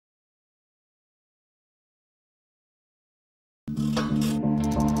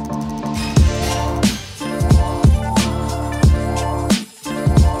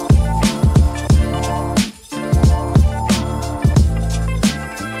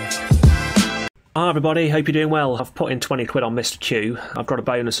Hi everybody, hope you're doing well. I've put in 20 quid on MrQ. I've got a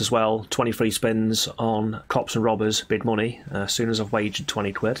bonus as well, 20 free spins on Cops and Robbers, big money. As soon as I've wagered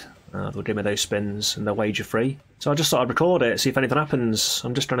 20 quid, they'll give me those spins and they're wager free. So I just thought I'd record it, see if anything happens.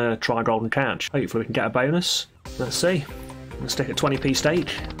 I'm just trying to try golden catch. Hopefully we can get a bonus. Let's see. Let's stick at 20p stake.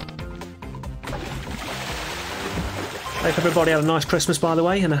 Hope everybody had a nice Christmas, by the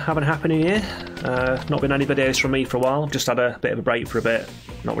way, and having a happy new year. Not been any videos from me for a while. I've just had a bit of a break for a bit.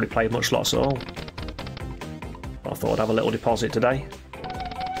 Not really played much slots at all. But I thought I'd have a little deposit today.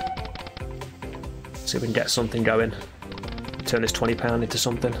 See if we can get something going. Turn this £20 into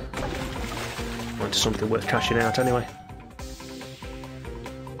something. Or into something worth cashing out anyway.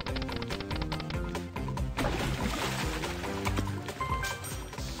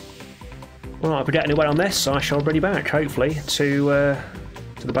 Well, if we get anywhere on this, I shall bring you back, hopefully, to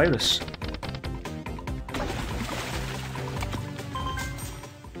the bonus.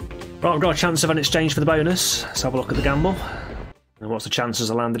 Right, we've got a chance of an exchange for the bonus. Let's have a look at the gamble. And what's the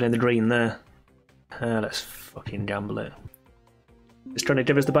chances of landing in the green there? Let's fucking gamble it. It's trying to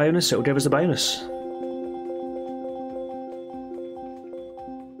give us the bonus, it'll give us the bonus.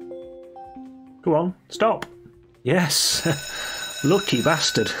 Go on, stop. Yes. Lucky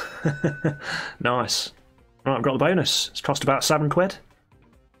bastard. Nice. Right, I've got the bonus. It's cost about 7 quid.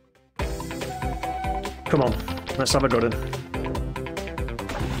 Come on, let's have a good one.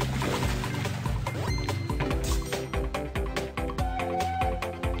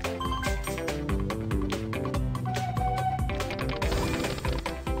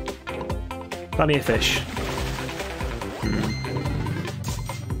 Plenty of fish.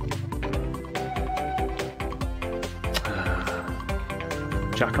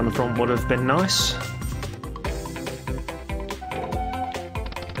 Jack on the front would have been nice.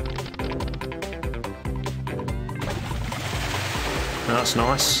 That's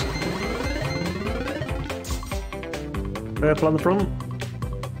nice. Purple on the front.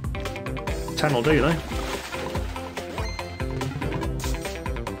 10 will do though.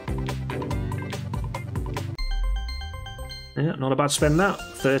 Yeah, not a bad spin that.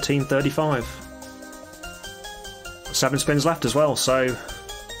 13.35. 7 spins left as well, so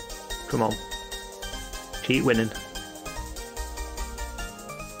come on. Keep winning.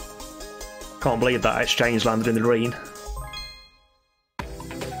 Can't believe that exchange landed in the green.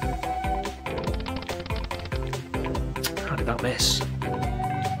 How did that miss?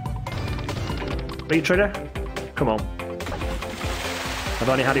 Beat trigger? Come on. I've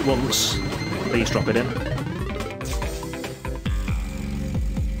only had it once. Please drop it in.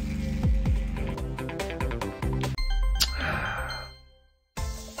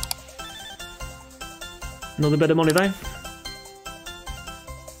 Another bit of money though.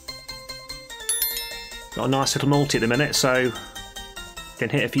 Got a nice little multi at the minute, so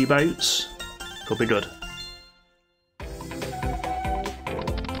can hit a few boats. Could be good.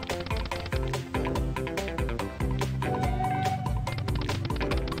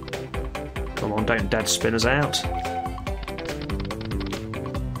 Come on, don't dead spin us out.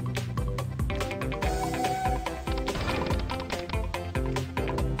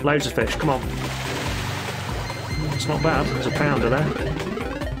 Loads of fish, come on. It's not bad, there's a pounder there.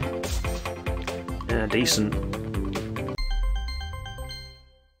 Yeah, decent.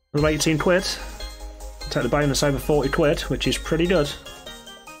 Another 18 quid. Take the bonus over 40 quid, which is pretty good.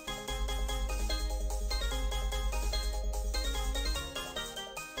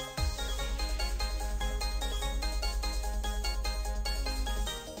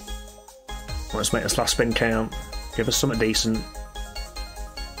 Let's make this last spin count. Give us something decent.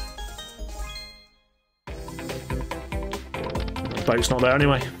 Boat's not there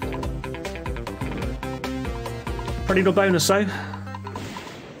anyway. Pretty good bonus though.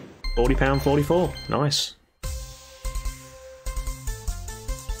 £40.44. Nice.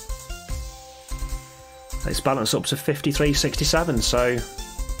 It's balanced up to 53.67, so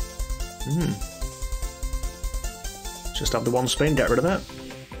just have the one spin, get rid of that.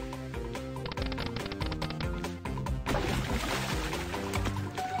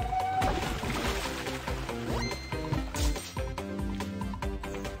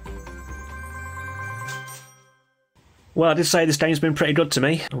 Well, I did say this game's been pretty good to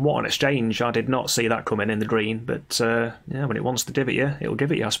me, and what an exchange. I did not see that coming in the green, but yeah, when it wants to divot you, it'll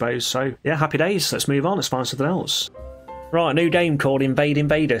divot you, I suppose. So yeah, happy days. Let's move on, let's find something else. Right, a new game called Invade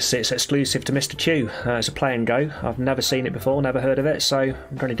Invaders. It's exclusive to MrQ. It's a play and go. I've never seen it before, never heard of it, so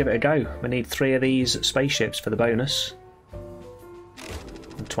I'm going to give it a go. We need 3 of these spaceships for the bonus.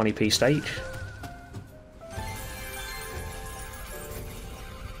 20p stake.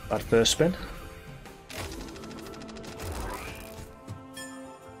 Bad first spin.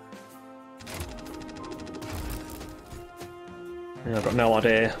 Yeah, I've got no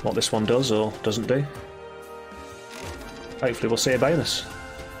idea what this one does or doesn't do. Hopefully we'll see a bonus.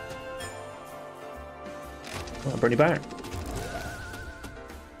 I'll bring you back.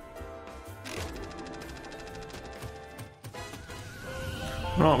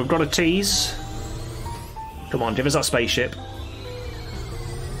 Right, we've got a tease. Come on, give us that spaceship.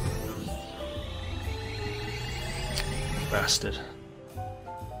 Bastard.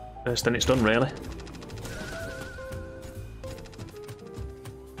 First then it's done, really.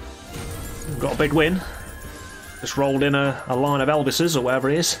 We've got a big win. Just rolled in a line of Elvises or whatever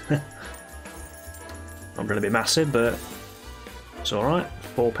it is. Not going to be massive, but it's alright.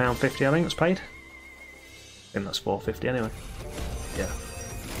 £4.50 I think it's paid. I think that's £4.50 anyway. Yeah.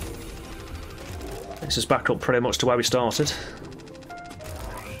 This is back up pretty much to where we started.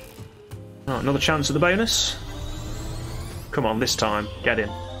 Right, another chance at the bonus. Come on, this time. Get in.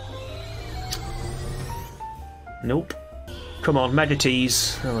 Nope. Come on, mega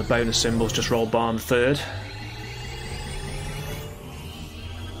tease. Oh, the bonus symbol's just rolled by on the third.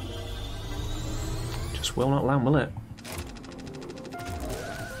 Just will not land, will it?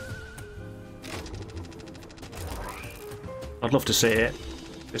 I'd love to see it,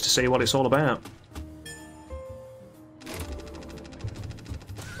 just to see what it's all about.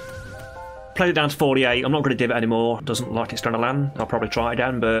 Played it down to 48. I'm not going to div it anymore. Doesn't like it's going to land. I'll probably try it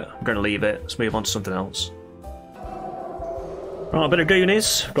again, but I'm going to leave it. Let's move on to something else. Right, a bit of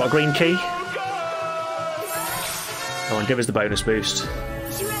Goonies. Got a green key. Come on, give us the bonus boost. See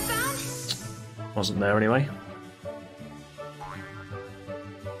what I found? Wasn't there anyway.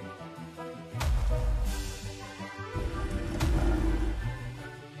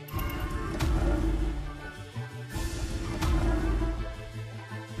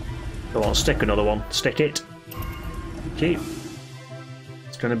 Go on, stick another one. Stick it. Keep.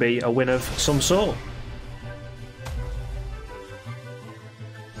 It's going to be a win of some sort.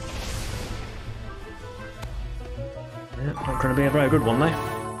 Yeah, not going to be a very good one though.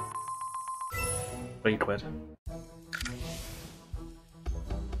 £3.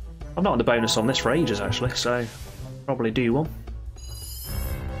 I've not had a bonus on this for ages actually, so probably do one.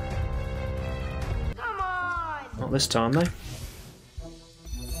 Come on! Not this time though.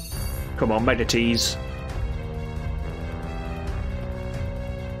 Come on, mega tease.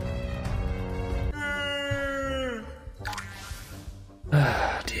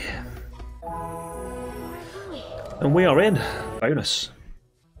 Ah, dear. And we are in. Bonus.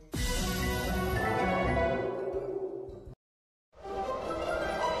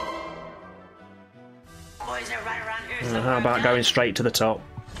 Boys are right around here. How about going straight to the top?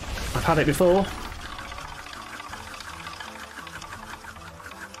 I've had it before.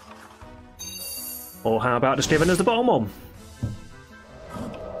 Or how about just giving us the bottom one?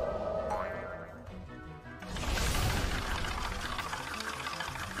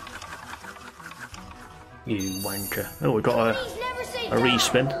 You wanker. Oh, we've got a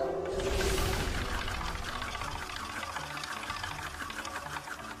respin.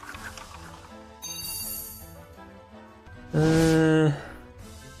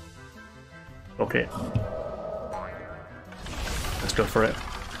 Fuck it. Let's go for it.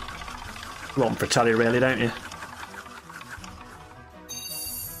 You want Fratelli really, don't you?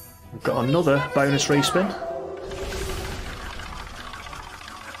 We've got another bonus respin.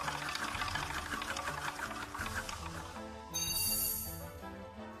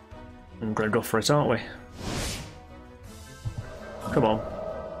 I'm going to go for it, aren't we? Come on.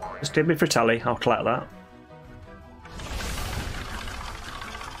 Just give me Fratelli, I'll collect that.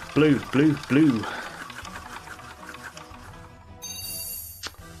 Blue, blue, blue.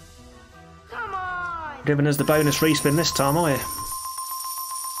 Giving us the bonus respin this time, are you?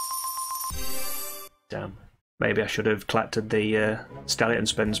 Damn. Maybe I should have collected the skeleton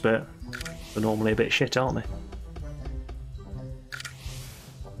spins, but they're normally a bit shit, aren't they?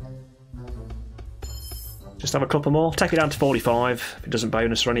 Just have a couple more. Take it down to 45. If it doesn't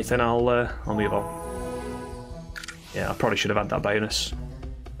bonus or anything, I'll move on. Yeah, I probably should have had that bonus.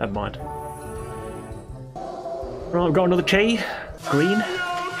 Never mind. Right, we've got another key. Green.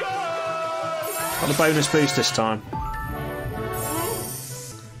 Got the bonus boost this time.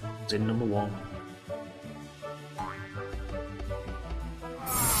 It's in number 1.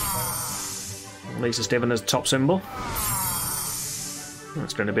 At least it's given us the top symbol.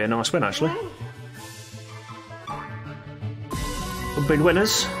 That's going to be a nice win actually. Some big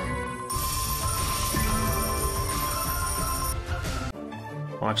winners.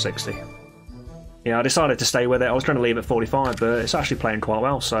 560. Yeah, I decided to stay with it. I was trying to leave at 45, but it's actually playing quite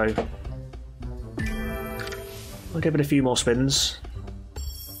well, so I'll give it a few more spins.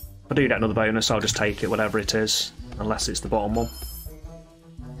 If I do get another bonus, I'll just take it, whatever it is, unless it's the bottom one.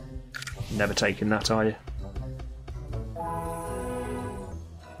 Never taking that, are you?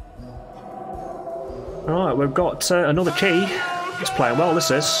 Alright, we've got another key. It's playing well, this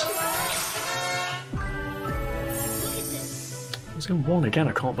is. It's in 1 again,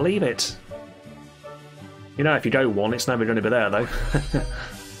 I can't believe it. You know, if you go 1, it's never going to be there, though.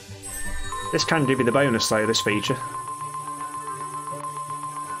 This can give you the bonus, though, this feature.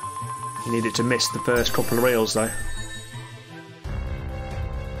 You need it to miss the first couple of reels, though.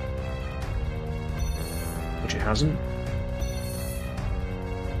 Which it hasn't.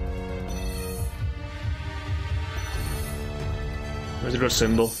 There's a good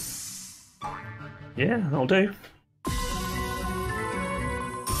symbol. Yeah, that'll do.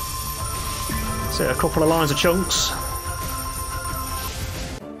 So a couple of lines of chunks.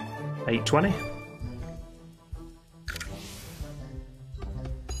 820.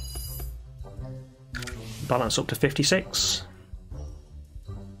 Balance up to 56.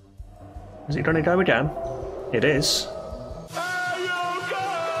 Is it going to go again? It is.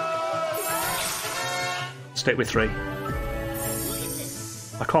 Stick with 3.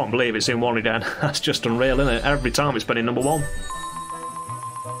 I can't believe it's in 1 again. That's just unreal, isn't it? Every time it's been in number 1.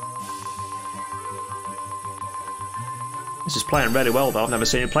 This is playing really well, though. I've never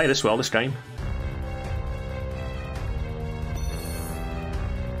seen it play this well, this game.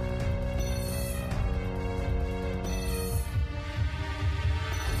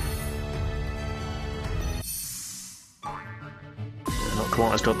 Not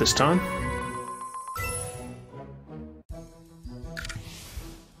quite as good this time.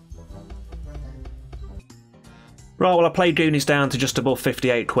 Right, well, I played Goonies down to just above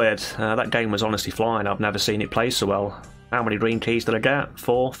 58 quid. That game was honestly flying. I've never seen it play so well. How many green keys did I get?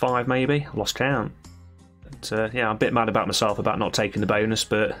 4, 5 maybe? I lost count. But, yeah, I'm a bit mad about myself about not taking the bonus,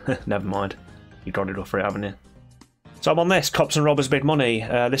 but never mind. You got it up for it, haven't you? So I'm on this, Cops and Robbers Bid Money.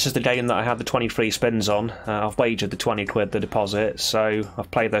 This is the game that I had the 23 spins on. I've wagered the 20 quid, the deposit, so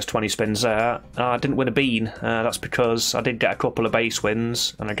I've played those 20 spins there. I didn't win a bean. That's because I did get a couple of base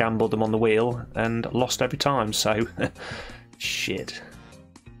wins, and I gambled them on the wheel, and lost every time, so... shit.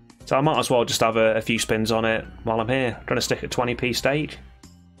 So I might as well just have a few spins on it while I'm here. I'm going to stick at 20p stake.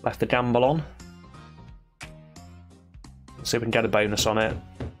 Left the gamble on. Let's see if we can get a bonus on it.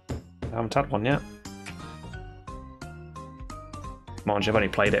 I haven't had one yet. Mind you, I've only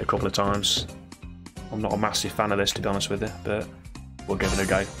played it a couple of times. I'm not a massive fan of this, to be honest with you, but we'll give it a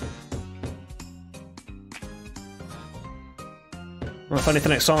go. Well, if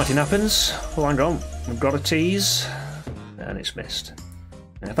anything exciting happens... Oh, hang on. We've got a tease. And it's missed.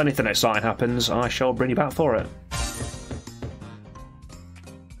 If anything exciting happens, I shall bring you back for it.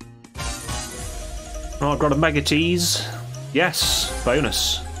 Oh, I've got a mega tease. Yes,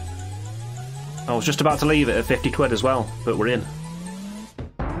 bonus. I was just about to leave it at 50 quid as well, but we're in.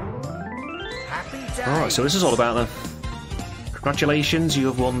 Alright, so this is all about them. Congratulations, you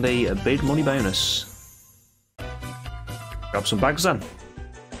have won the big money bonus. Grab some bags then.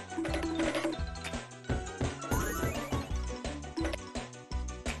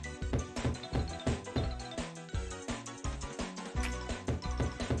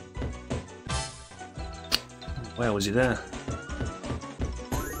 Where was he there?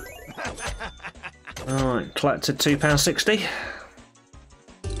 Alright, collected £2.60.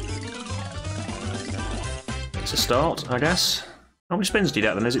 It's a start, I guess. How many spins do you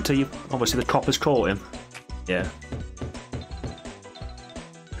get then? Is it till you... Obviously the copper's caught him. Yeah.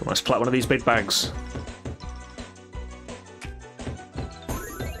 Come on, let's collect one of these big bags.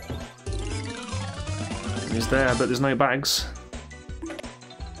 He's there, but there's no bags.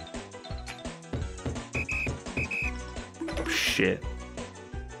 Oh, shit.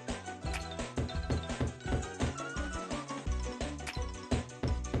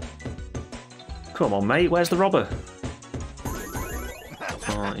 Come on, mate, where's the robber?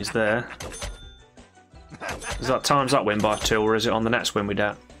 Oh, he's there. Is that times that win by 2, or is it on the next win we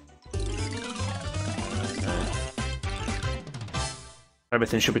get? No.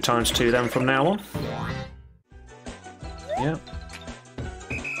 Everything should be times 2 then from now on. Yeah.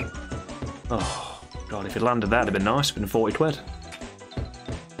 Oh, God, if it landed that, it'd have been nice. It'd been 40 quid.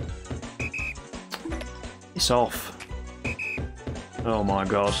 It's off. Oh, my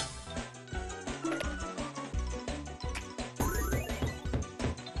God.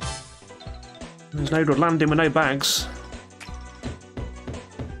 There's no good landing with no bags.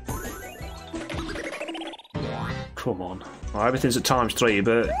 Come on. Well, everything's at times 3,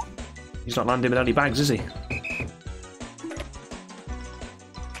 but he's not landing with any bags, is he?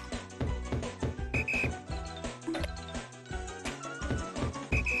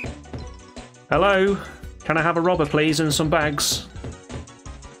 Hello? Can I have a robber, please, and some bags?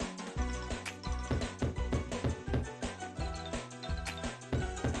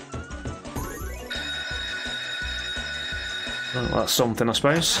 that's something, I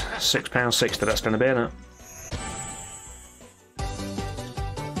suppose. £6.60 that's going to be, isn't it?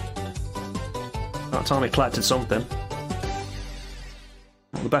 That time he collected something.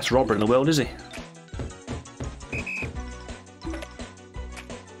 Not the best robber in the world, is he?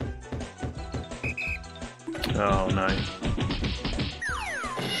 Oh no.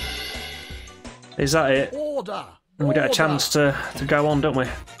 Is that it? Order! And we get a chance to go on, don't we?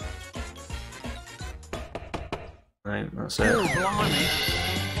 No, that's it. Oh, blimey.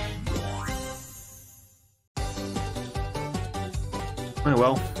 Oh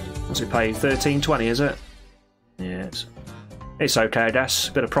well. What's it pay? 13.20, is it? Yeah, it's okay, I guess.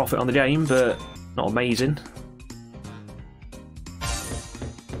 Bit of profit on the game, but not amazing.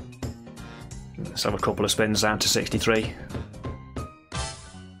 Let's have a couple of spins down to 63.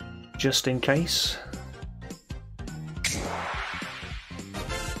 Just in case.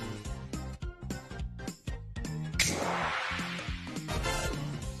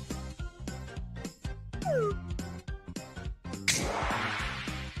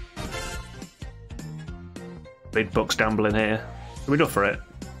 Big bucks gambling here. Are we done for it?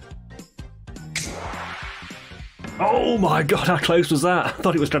 Oh my god, how close was that? I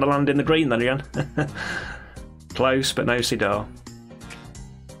thought it was going to land in the green then again. Close, but no cigar.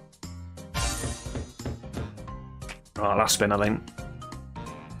 Right, last spin, I think.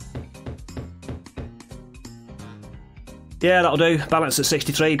 Yeah, that'll do. Balance at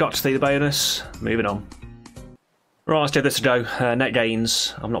 63, got to see the bonus. Moving on. Right, let's give this a go. Net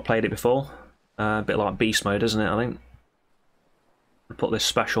gains. I've not played it before. A bit like beast mode, isn't it, I think? I'll put this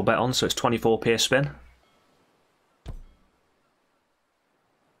special bet on, so it's 24p a spin.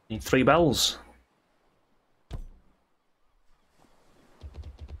 Need 3 bells.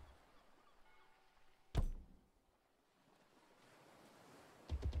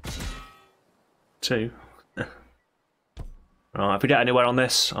 Two. Right, if we get anywhere on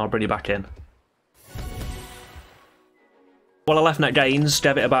this, I'll bring you back in. Well, I left net gains,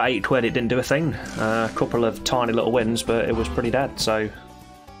 debit about 8 quid, it didn't do a thing. A couple of tiny little wins, but it was pretty dead, so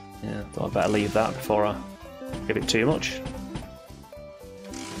yeah, thought I'd better leave that before I give it too much.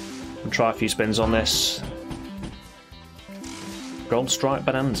 And try a few spins on this Gold Stripe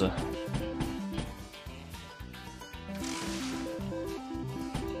Bonanza.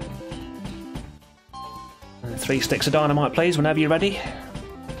 And 3 sticks of dynamite, please, whenever you're ready.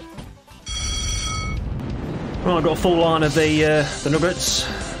 Right, I've got a full line of the nuggets.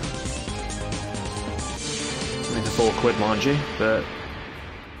 Only the 4 quid, mind you, but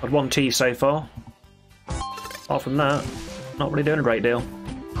I've had 1 tea so far. Apart from that, not really doing a great deal.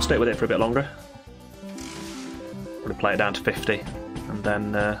 I'll stick with it for a bit longer. Probably play it down to 50, and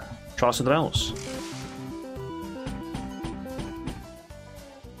then try something else.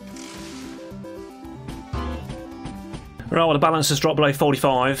 Right, well, the balance has dropped below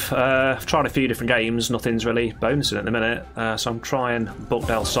 45. I've tried a few different games, nothing's really bonusing at the minute, so I'm trying Book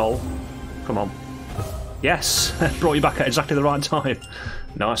Del Sol. Come on. Yes! Brought you back at exactly the right time.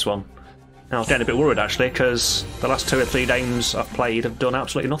 Nice one. Now, I was getting a bit worried actually, because the last 2 or 3 games I've played have done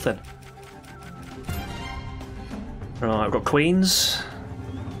absolutely nothing. Right, I've got queens.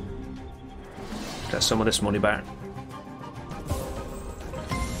 Get some of this money back.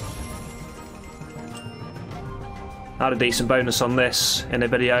 I had a decent bonus on this in a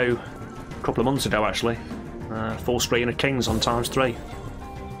video a couple of months ago actually. Full screen of kings on ×3.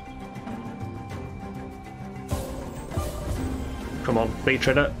 Come on, beat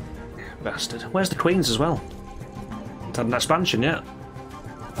trader. Bastard. Where's the queens as well? Haven't had an expansion yet.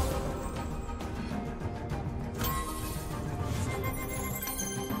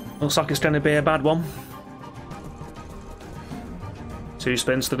 Looks like it's going to be a bad one. 2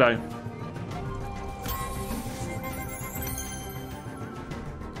 spins to go.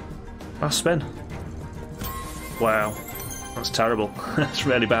 Last spin. Wow, that's terrible. That's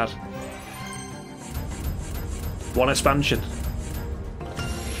really bad. 1 expansion.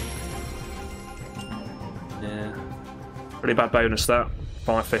 Yeah, pretty bad bonus that.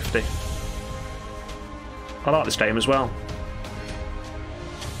 550. I like this game as well.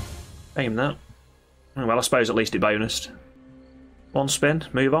 Aim that. Oh, well, I suppose at least it bonused. 1 spin,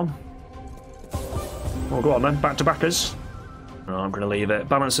 move on. Well, go on then, back to backers. Oh, I'm going to leave it.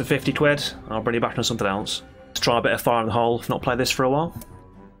 Balance of 50 quid. I'll bring you back on something else. Let's try a bit of fire in the hole. I've not played this for a while.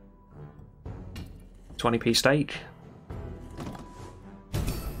 20p stake. I'm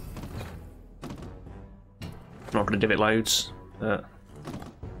not going to div it loads, but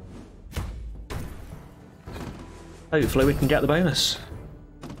hopefully we can get the bonus.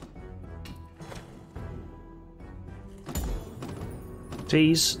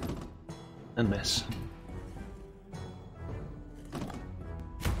 Tease and miss.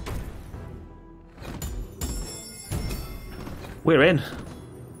 we're in.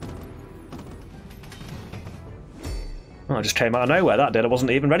 Oh, it just came out of nowhere, that did. I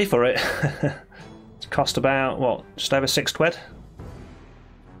wasn't even ready for it. It's cost about, what, just over 6 quid?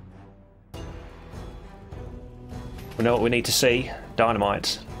 We know what we need to see.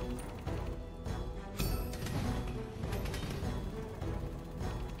 Dynamite.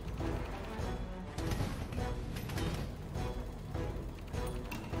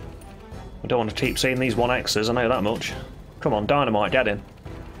 I don't want to keep seeing these 1Xs, I know that much. Come on, dynamite, get in.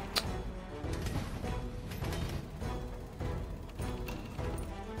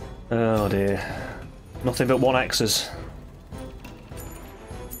 Oh dear. Nothing but 1Xs.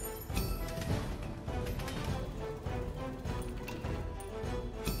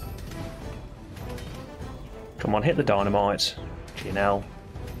 Come on, hit the dynamite. You know.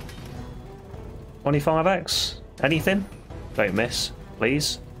 25X? Anything? Don't miss,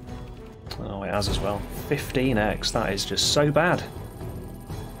 please. Oh, it has as well. 15X, that is just so bad.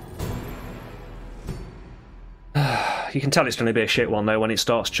 You can tell it's going to be a shit one though when it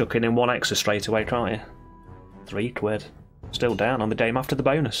starts chucking in 1Xs straight away, can't you? 3 quid. Still down on the game after the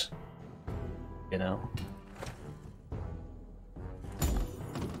bonus. You know.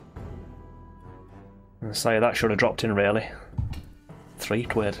 I say that should have dropped in really. 3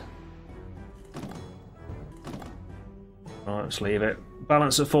 quid. Right, let's leave it.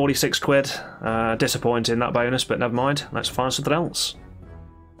 Balance at 46 quid. Disappointing that bonus, but never mind. Let's find something else.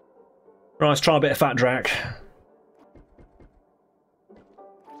 Right, let's try a bit of Fat Drac.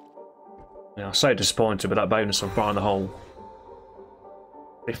 Yeah, I'm so disappointed with that bonus on Fire in the Hole.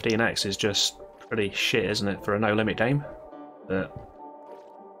 15X is just pretty shit, isn't it, for a no limit game? But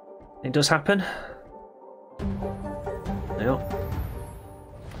it does happen. Yep.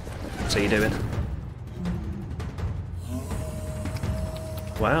 What's he doing?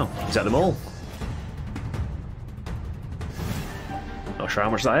 Wow, he's at them all. Not sure how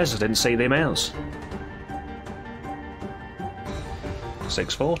much that is, I didn't see the amounts.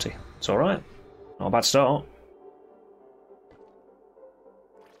 640. It's alright. Not a bad start.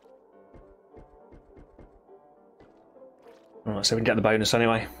 Alright, so we can get the bonus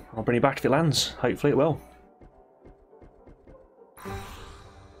anyway. I'll bring you back if it lands. Hopefully it will.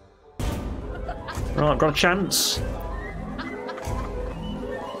 Right, got a chance.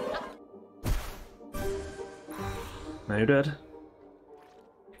 No good.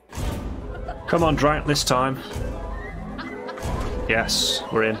 Come on, Drac, this time. Yes,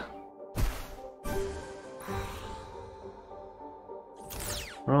 we're in.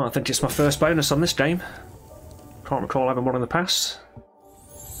 Right, I think it's my first bonus on this game. Can't recall having one in the past.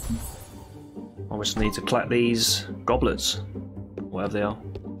 Obviously need to collect these goblets, whatever they are.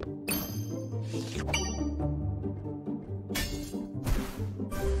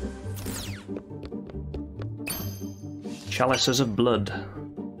 Chalices of Blood.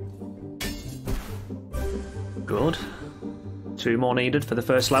 Good. 2 more needed for the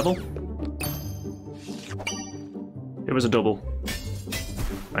first level. It was a double.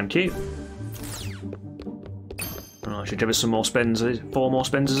 Thank you. Oh, I should give us some more spins. 4 more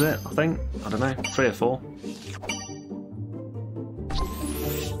spins, is it? I think. I don't know. 3 or 4.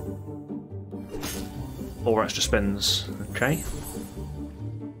 Four extra spins. Okay.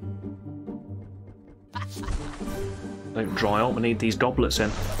 Don't dry up. We need these goblets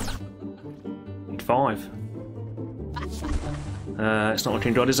in. Need 5. It's not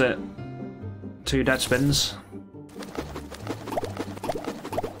looking good, is it? 2 dead spins.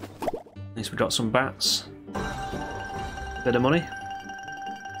 At least we got some bats. Bit of money.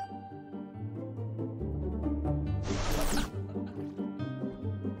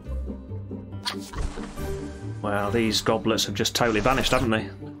 Wow, these goblets have just totally vanished, haven't they?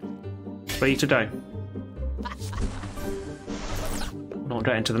 3 to go. We're not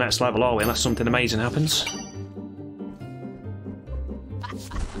getting to the next level, are we? Unless something amazing happens.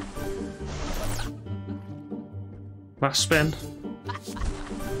 Last spin.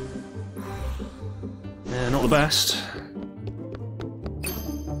 Yeah, not the best.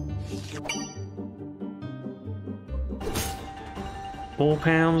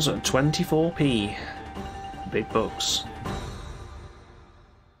 £4 at 24p. Big bucks.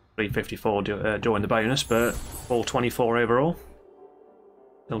 354 during the bonus, but 424 overall.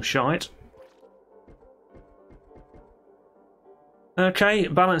 Still shite. Okay,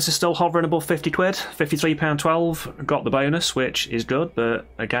 balance is still hovering above 50 quid. £53.12. Got the bonus, which is good, but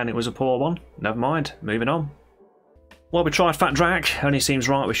again, it was a poor one. Never mind. Moving on. Well, we tried Fat Drac. Only seems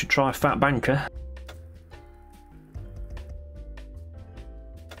right we should try Fat Banker.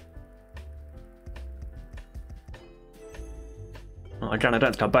 Well, again, I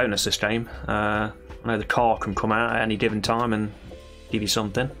don't think I bonus this game. I know the car can come out at any given time and give you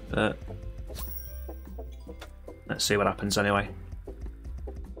something, but let's see what happens anyway.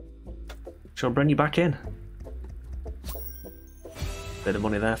 Shall I bring you back in? Bit of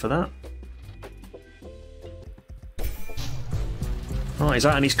money there for that. Right, he's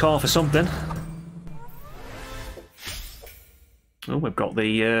out in his car for something. Oh, we've got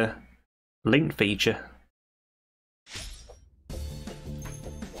the link feature.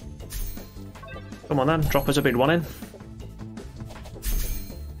 Come on then, drop us a big one in.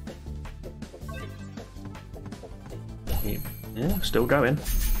 Yeah, still going.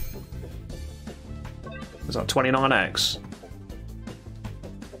 Is that 29x?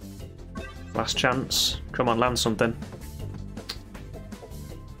 Last chance. Come on, land something.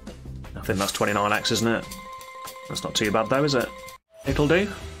 I think that's 29x, isn't it? That's not too bad though, is it? It'll do.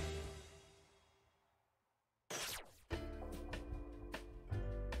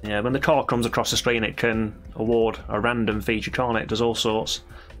 Yeah, when the car comes across the screen it can award a random feature, can't it? It does all sorts.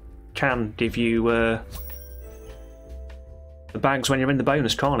 Can give you the bags when you're in the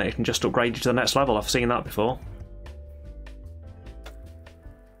bonus, can't it? It can just upgrade you to the next level. I've seen that before.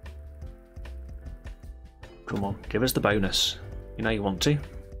 Come on, give us the bonus. You know you want to.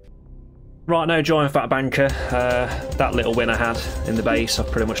 Right, no joy in Fat Banker. That little win I had in the base,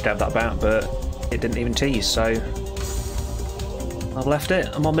 I've pretty much gabbed that back, but it didn't even tease, so I've left it.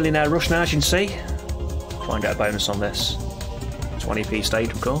 I'm on Millionaire Rush now, as you can see. Try and get a bonus on this. 20p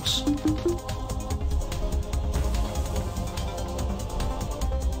stage, of course.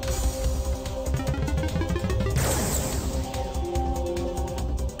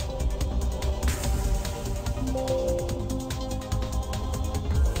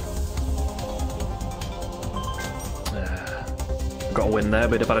 Got a win there,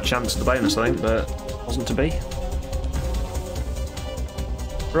 we'd have had a chance at the bonus, I think, but wasn't to be.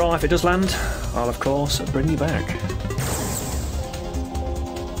 Right, if it does land, I'll of course bring you back.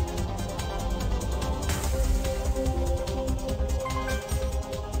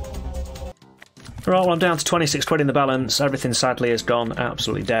 Right, well I'm down to 26 quid in the balance. Everything sadly has gone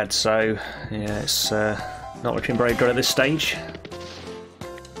absolutely dead, so yeah, it's not looking very good at this stage.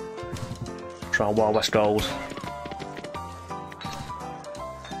 Try Wild West Gold.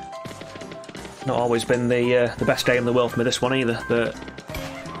 Not always been the best game in the world for me, this one either, but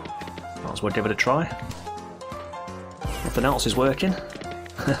might as well give it a try. Nothing else is working.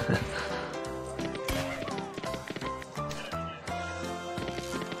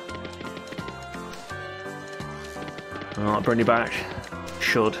 Alright, bring you back.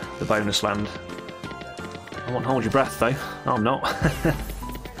 Should the bonus land. I won't hold your breath though. No, I'm not.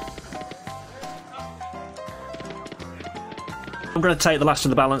 I'm going to take the last of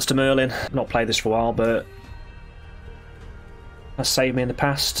the balance to Merlin. I've not played this for a while, but that's saved me in the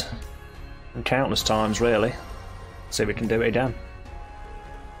past and countless times, really. See if we can do it again.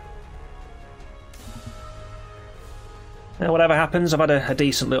 Now, whatever happens, I've had a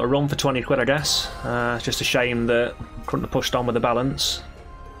decent little run for 20 quid, I guess. It's just a shame that I couldn't have pushed on with the balance.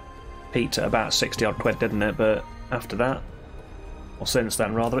 Peaked at about 60 odd quid, didn't it? But after that, or since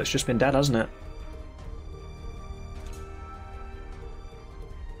then rather, it's just been dead, hasn't it?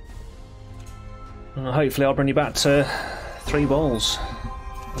 Hopefully I'll bring you back to 3 balls,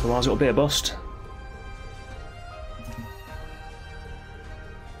 otherwise it'll be a bust.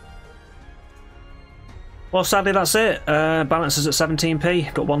 Well, sadly that's it. Balance is at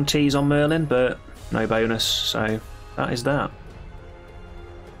 17p, got 1 tease on Merlin, but no bonus, so that is that.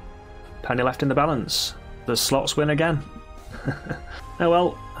 Penny left in the balance. The slots win again. Oh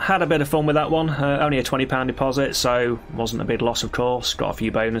well, had a bit of fun with that one. Only a £20 deposit, so wasn't a big loss of course. Got a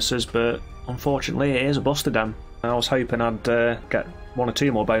few bonuses, but unfortunately it is a buster dam. I was hoping I'd get 1 or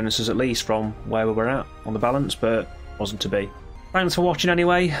 2 more bonuses at least from where we were at on the balance, but wasn't to be. Thanks for watching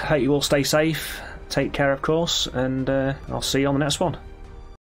anyway. Hope you all stay safe. Take care of course, and I'll see you on the next one.